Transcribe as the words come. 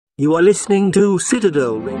You are listening to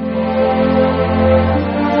Citadel Radio.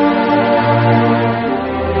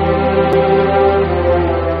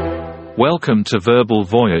 Welcome to Verbal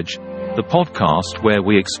Voyage, the podcast where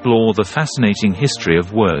we explore the fascinating history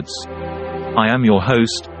of words. I am your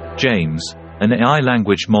host, James, an AI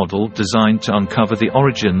language model designed to uncover the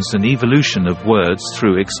origins and evolution of words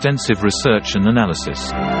through extensive research and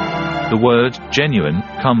analysis. The word genuine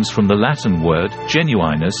comes from the Latin word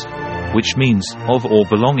genuinus, which means of or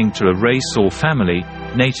belonging to a race or family,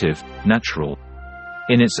 native, natural.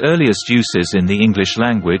 In its earliest uses in the English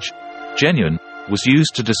language, genuine was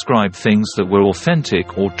used to describe things that were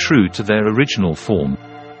authentic or true to their original form.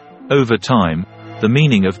 Over time, the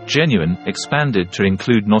meaning of genuine expanded to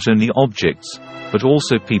include not only objects, but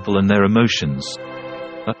also people and their emotions.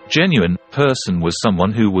 A genuine person was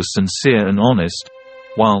someone who was sincere and honest,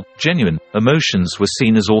 while genuine emotions were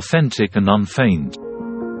seen as authentic and unfeigned.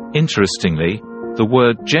 Interestingly, the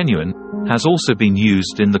word genuine has also been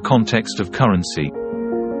used in the context of currency.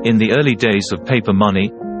 In the early days of paper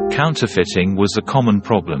money, counterfeiting was a common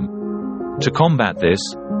problem. To combat this,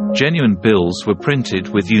 genuine bills were printed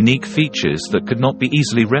with unique features that could not be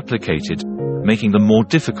easily replicated, making them more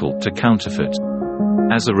difficult to counterfeit.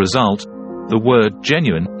 As a result, the word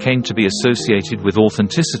genuine came to be associated with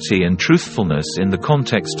authenticity and truthfulness in the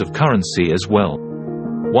context of currency as well.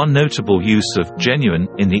 One notable use of genuine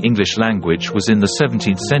in the English language was in the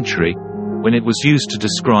 17th century, when it was used to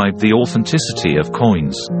describe the authenticity of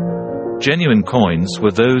coins. Genuine coins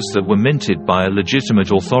were those that were minted by a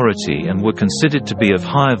legitimate authority and were considered to be of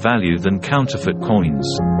higher value than counterfeit coins.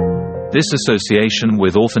 This association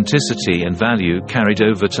with authenticity and value carried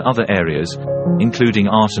over to other areas, including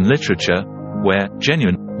art and literature, where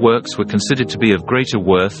genuine works were considered to be of greater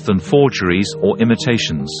worth than forgeries or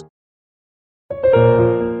imitations.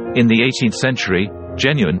 In the 18th century,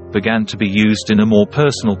 genuine began to be used in a more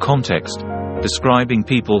personal context, describing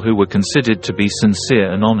people who were considered to be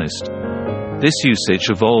sincere and honest. This usage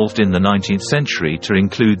evolved in the 19th century to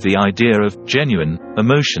include the idea of genuine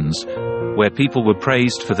emotions, where people were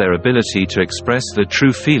praised for their ability to express their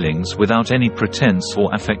true feelings without any pretense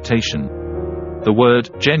or affectation. The word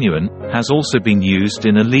genuine has also been used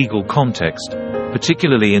in a legal context,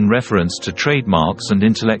 particularly in reference to trademarks and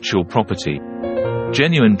intellectual property.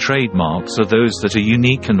 Genuine trademarks are those that are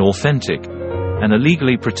unique and authentic, and are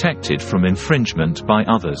legally protected from infringement by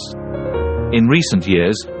others. In recent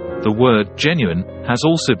years, the word genuine has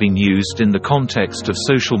also been used in the context of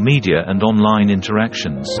social media and online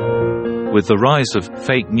interactions. With the rise of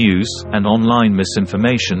fake news and online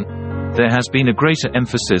misinformation, there has been a greater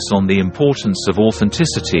emphasis on the importance of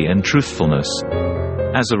authenticity and truthfulness.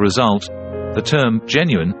 As a result, the term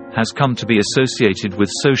genuine has come to be associated with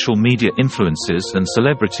social media influencers and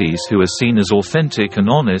celebrities who are seen as authentic and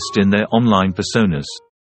honest in their online personas.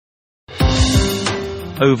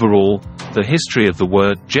 Overall, the history of the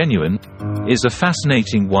word genuine is a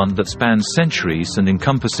fascinating one that spans centuries and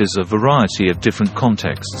encompasses a variety of different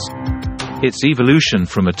contexts. Its evolution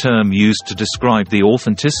from a term used to describe the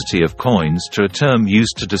authenticity of coins to a term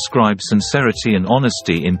used to describe sincerity and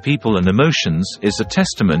honesty in people and emotions is a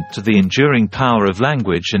testament to the enduring power of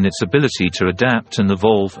language and its ability to adapt and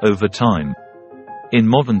evolve over time. In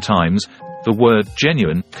modern times, the word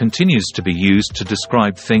genuine continues to be used to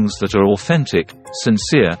describe things that are authentic,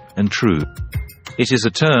 sincere, and true. It is a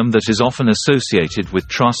term that is often associated with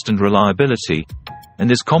trust and reliability,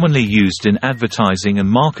 and is commonly used in advertising and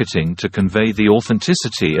marketing to convey the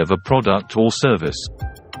authenticity of a product or service.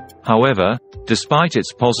 However, despite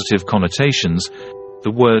its positive connotations,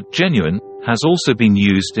 the word genuine has also been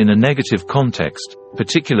used in a negative context,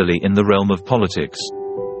 particularly in the realm of politics.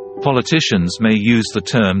 Politicians may use the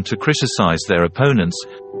term to criticize their opponents,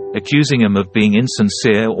 accusing them of being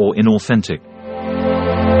insincere or inauthentic.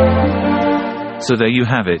 So there you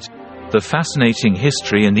have it, the fascinating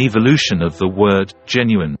history and evolution of the word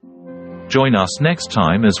genuine. Join us next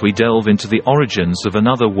time as we delve into the origins of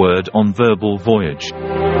another word on Verbal Voyage.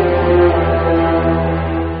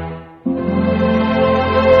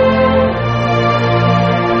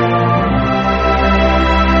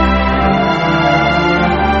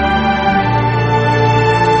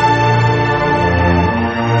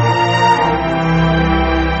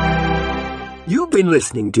 You've been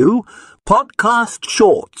listening to Podcast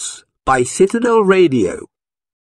Shorts by Citadel Radio.